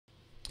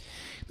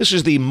This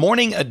is the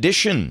morning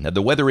edition of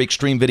the Weather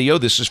Xtreme video.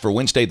 This is for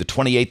Wednesday, the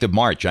 28th of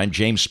March. I'm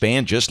James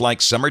Spann, just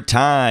like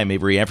summertime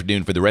every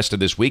afternoon for the rest of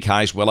this week.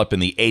 Highs well up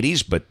in the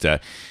 80s,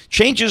 but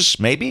changes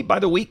maybe by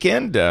the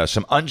weekend.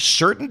 Some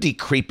uncertainty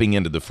creeping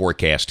into the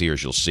forecast here,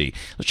 as you'll see.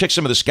 Let's check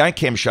some of the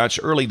Skycam shots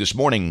early this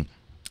morning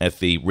at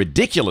the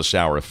ridiculous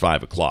hour of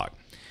 5 o'clock.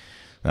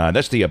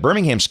 That's the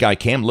Birmingham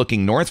Skycam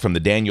looking north from the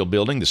Daniel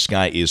Building. The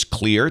sky is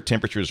clear.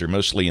 Temperatures are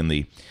mostly in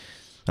the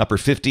upper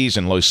 50s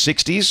and low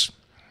 60s.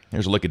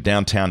 Here's a look at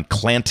downtown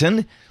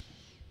Clanton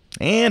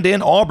and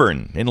in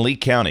Auburn in Lee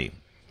County.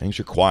 Things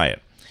are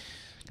quiet.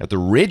 Got the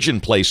ridge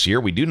in place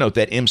here. We do note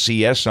that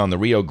MCS on the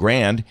Rio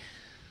Grande.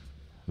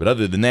 But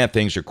other than that,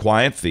 things are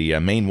quiet. The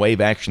main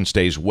wave action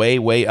stays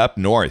way up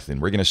north,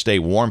 and we're going to stay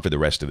warm for the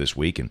rest of this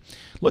week. And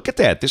look at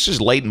that. This is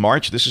late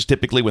March. This is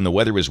typically when the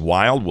weather is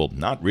wild. Well,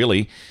 not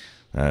really.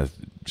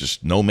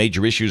 Just no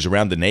major issues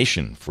around the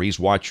nation. Freeze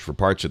watch for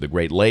parts of the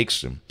Great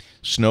Lakes, and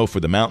snow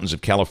for the mountains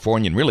of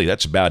California, and really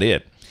that's about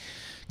it.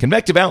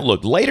 Convective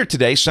outlook. Later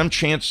today, some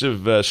chance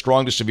of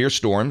strong to severe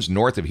storms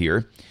north of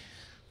here,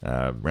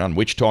 around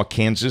Wichita,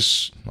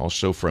 Kansas,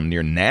 also from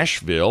near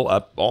Nashville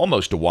up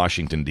almost to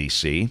Washington,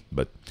 D.C.,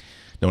 but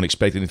don't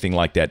expect anything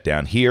like that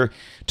down here.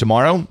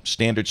 Tomorrow,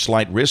 standard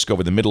slight risk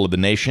over the middle of the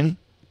nation,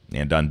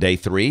 and on day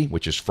 3,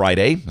 which is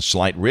Friday, a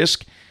slight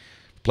risk,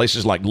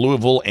 places like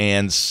Louisville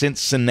and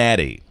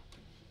Cincinnati.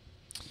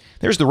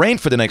 There's the rain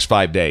for the next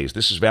 5 days.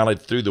 This is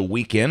valid through the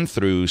weekend,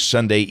 through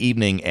Sunday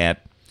evening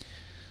at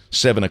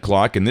 7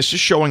 o'clock, and this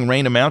is showing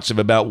rain amounts of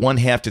about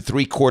 1/2 to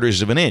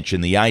 3/4 of an inch,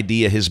 and the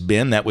idea has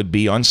been that would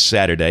be on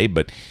Saturday,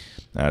 but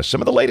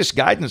some of the latest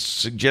guidance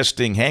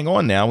suggesting, hang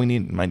on now,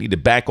 might need to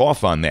back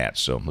off on that.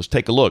 So let's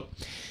take a look.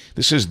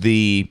 This is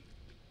the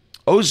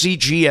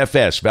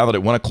OZGFS, valid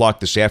at 1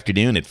 o'clock this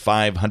afternoon at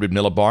 500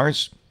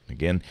 millibars.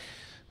 Again,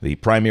 the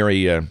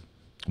primary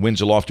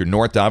winds aloft or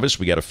north of us.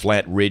 We got a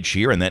flat ridge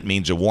here, and that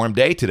means a warm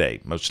day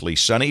today. Mostly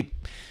sunny,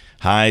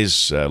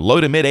 highs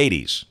low to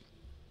mid-80s.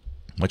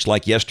 Much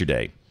like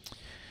yesterday.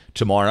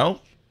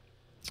 Tomorrow,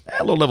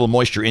 a low level of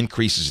moisture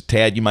increases a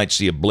tad. You might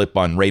see a blip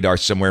on radar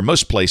somewhere.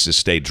 Most places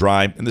stay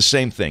dry. And the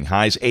same thing,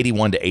 highs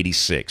 81 to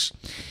 86.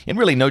 And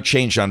really no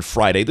change on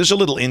Friday. There's a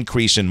little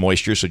increase in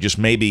moisture, so just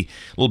maybe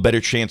a little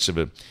better chance of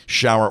a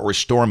shower or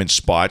storm in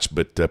spots,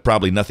 but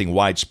probably nothing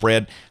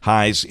widespread.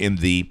 Highs in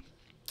the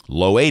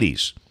low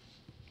 80s.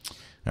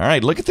 All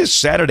right, look at this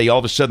Saturday. All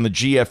of a sudden, the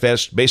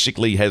GFS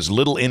basically has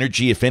little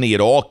energy, if any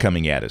at all,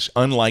 coming at us,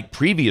 unlike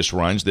previous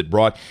runs that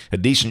brought a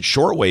decent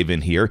shortwave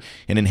in here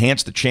and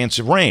enhanced the chance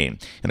of rain.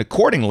 And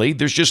accordingly,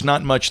 there's just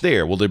not much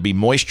there. Will there be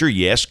moisture?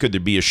 Yes. Could there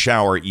be a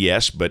shower?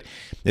 Yes. But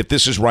if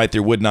this is right,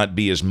 there would not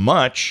be as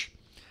much.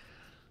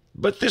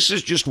 But this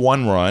is just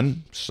one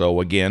run.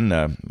 So, again,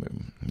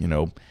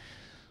 we're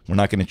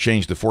not going to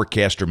change the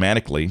forecast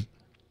dramatically.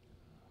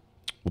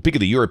 We'll peek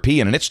at the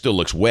European, and it still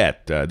looks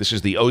wet. This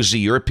is the OZ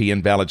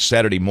European, valid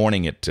Saturday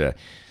morning at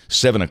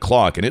 7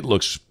 o'clock, and it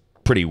looks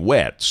pretty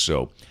wet.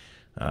 So,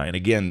 and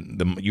again,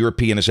 the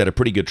European has had a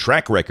pretty good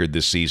track record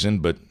this season,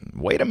 but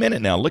wait a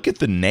minute now. Look at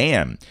the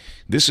NAM.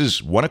 This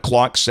is 1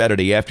 o'clock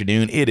Saturday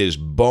afternoon. It is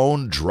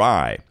bone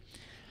dry.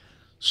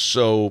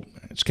 So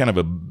it's kind of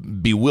a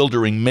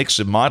bewildering mix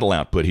of model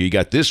output here. You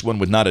got this one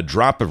with not a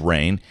drop of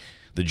rain,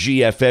 the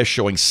GFS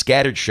showing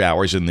scattered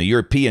showers, and the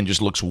European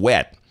just looks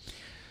wet.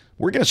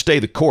 We're going to stay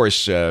the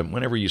course.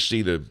 Whenever you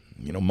see the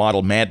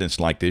model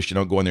madness like this, you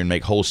don't go in there and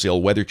make wholesale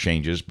weather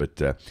changes.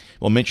 But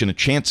we'll mention a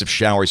chance of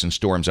showers and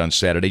storms on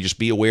Saturday. Just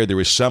be aware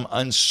there is some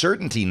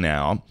uncertainty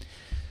now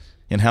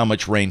in how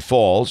much rain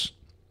falls.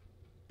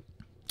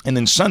 And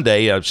then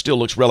Sunday still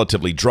looks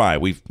relatively dry.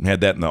 We've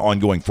had that in the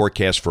ongoing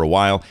forecast for a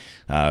while.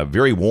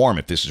 Very warm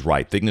if this is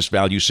right. Thickness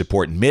values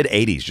support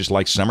mid-80s, just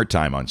like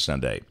summertime on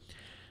Sunday.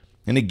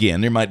 And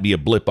again, there might be a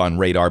blip on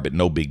radar, but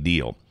no big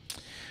deal.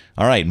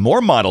 All right,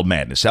 more model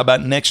madness. How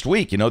about next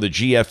week? The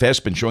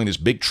GFS been showing this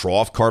big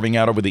trough carving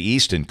out over the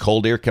east and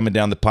cold air coming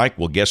down the pike.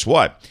 Well, guess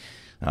what?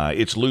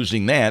 It's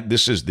losing that.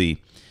 This is the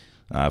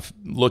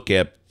look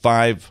at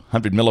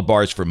 500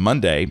 millibars for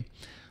Monday.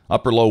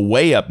 Upper low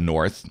way up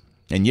north.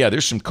 And, yeah,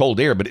 there's some cold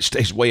air, but it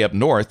stays way up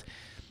north.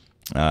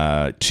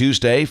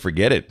 Tuesday,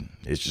 forget it.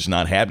 It's just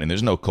not happening.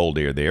 There's no cold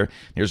air there.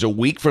 There's a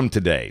week from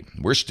today.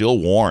 We're still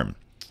warm.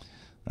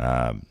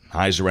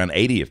 Highs around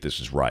 80 if this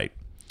is right.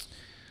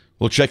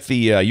 We'll check the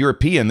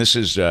European. This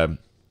is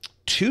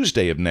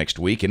Tuesday of next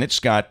week, and it's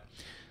got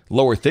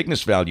lower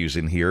thickness values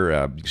in here.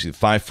 You can see the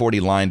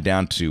 540 line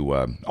down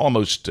to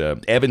almost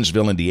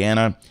Evansville,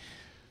 Indiana.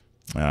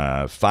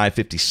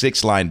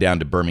 556 line down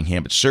to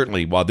Birmingham. But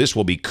certainly, while this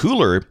will be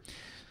cooler,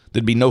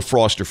 there'd be no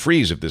frost or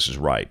freeze if this is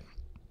right.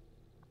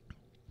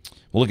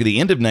 We'll look at the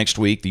end of next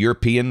week. The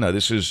European,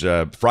 this is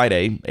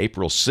Friday,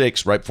 April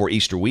 6th, right before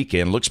Easter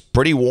weekend. Looks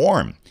pretty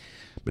warm.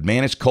 But,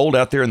 man, it's cold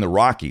out there in the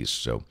Rockies,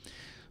 so...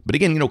 But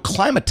again,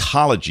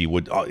 climatology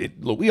would,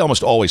 we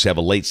almost always have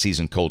a late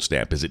season cold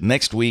snap. Is it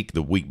next week,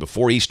 the week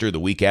before Easter, the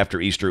week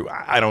after Easter?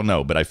 I don't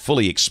know, but I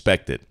fully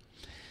expect it.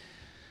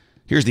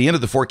 Here's the end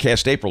of the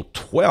forecast, April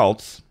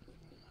 12th.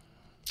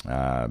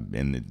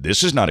 And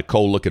this is not a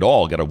cold look at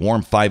all. Got a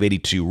warm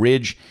 582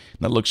 ridge.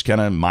 That looks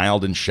kind of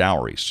mild and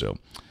showery. So,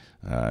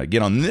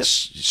 again, on this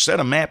set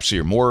of maps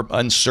here, more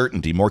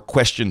uncertainty, more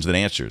questions than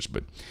answers.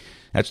 But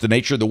that's the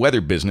nature of the weather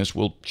business.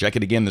 We'll check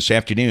it again this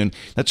afternoon.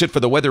 That's it for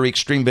the Weather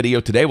Xtreme video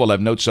today. We'll have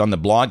notes on the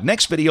blog.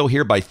 Next video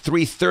here by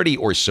 3:30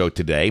 or so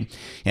today.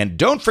 And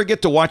don't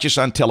forget to watch us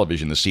on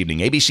television this evening.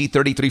 ABC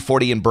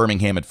 3340 in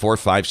Birmingham at 4,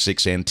 5,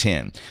 6, and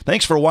 10.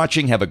 Thanks for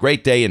watching. Have a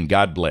great day, and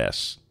God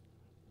bless.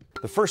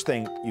 The first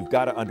thing you've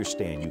got to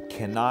understand, you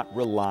cannot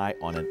rely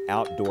on an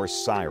outdoor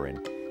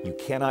siren. You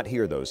cannot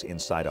hear those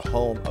inside a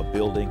home, a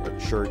building, a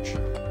church.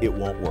 It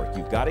won't work.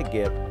 You've got to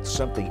get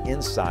something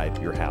inside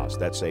your house.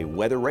 That's a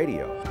weather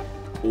radio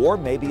or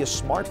maybe a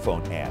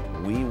smartphone app.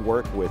 We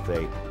work with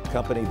a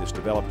company that's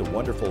developed a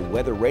wonderful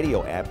weather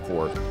radio app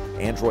for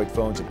Android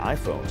phones and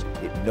iPhones.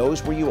 It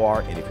knows where you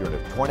are, and if you're in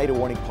a tornado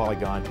warning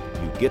polygon,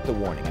 you get the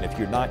warning. And if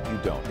you're not, you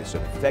don't. It's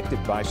an effective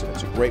device, and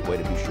it's a great way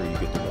to be sure you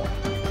get the warning.